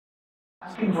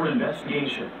Asking for an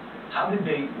investigation. How did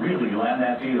they really land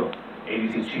that deal?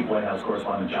 ABC's chief White House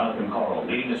correspondent Jonathan Karl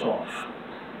leading us off.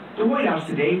 The White House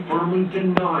today firmly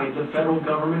denied the federal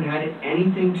government had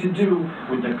anything to do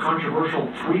with the controversial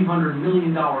 $300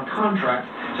 million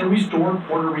contract to restore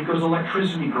Puerto Rico's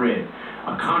electricity grid,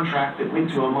 a contract that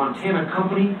went to a Montana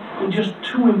company with just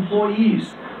 2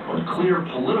 employees, but clear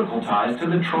political ties to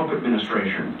the Trump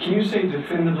administration. Can you say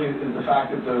definitively the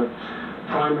fact that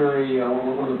one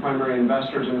of the primary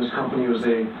investors in this company was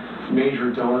a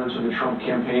major donor to the Trump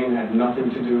campaign, had nothing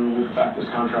to do with the fact this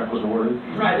contract was awarded?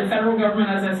 Right. The federal government,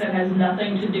 as I said, has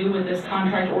nothing to do with this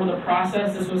contract or the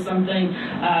process. This was something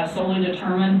solely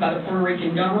determined by the Puerto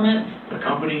Rican government. The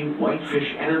company,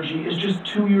 Whitefish Energy, is just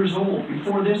 2 years old.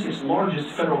 Before this, its largest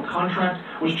federal contract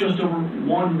was just over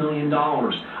 $1 million,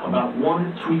 about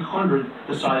 1/300th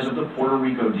the size of the Puerto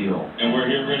Rico deal. And we're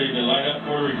getting ready to light up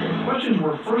Puerto Rico. Questions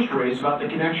were first raised about the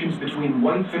connections between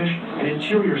Whitefish and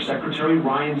Interior Secretary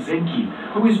Ryan Zinke,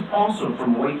 who is also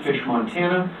from Whitefish,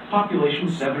 Montana, population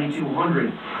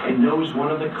 7,200, and knows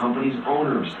one of the company's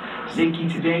owners.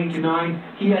 Zinke today denied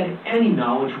he had any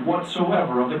knowledge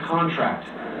whatsoever of the contract.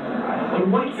 But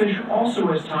Whitefish also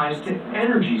has ties to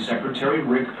Energy Secretary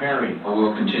Rick Perry.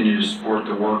 We'll continue to support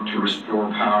the work to restore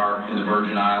power in the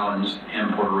Virgin Islands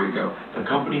and Puerto Rico. The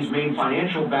company's main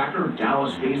financial backer,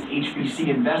 Dallas-based HBC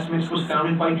Investments, was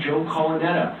founded by Joe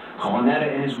Colonnetta.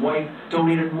 Colonnetta and his wife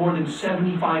donated more than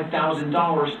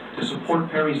 $75,000 to support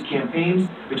Perry's campaigns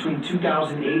between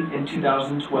 2008 and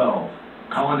 2012.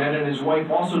 Colonnetta and his wife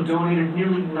also donated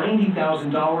nearly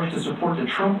 $90,000 to support the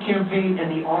Trump campaign and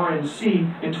the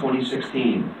RNC in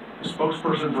 2016. The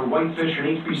spokesperson for Whitefish and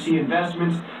HBC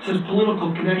Investments says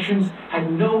political connections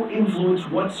had no influence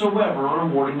whatsoever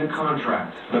on awarding the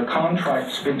contract. The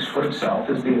contract speaks for itself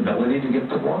as the ability to get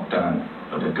the work done.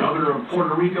 But the governor of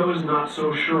Puerto Rico is not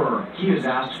so sure. He has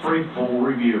asked for a full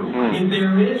review. If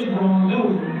there is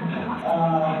wrongdoing,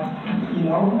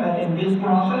 in this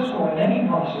process or in any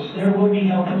process, there will be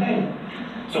hell to pay.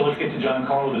 So let's get to John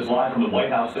Karl, who is live from the White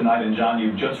House tonight. And John,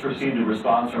 you've just received a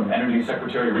response from Energy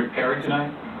Secretary Rick Perry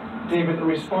tonight. David, the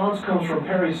response comes from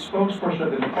Perry's spokesperson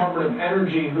at the Department of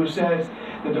Energy, who says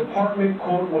the department,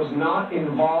 quote, was not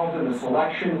involved in the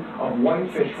selection of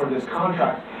Whitefish for this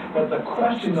contract. But the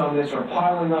questions on this are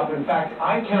piling up. In fact,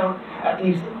 I count at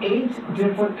least 8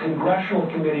 different congressional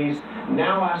committees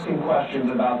now asking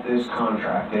questions about this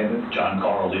contract, David. John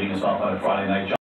Karl leading us off on a Friday night.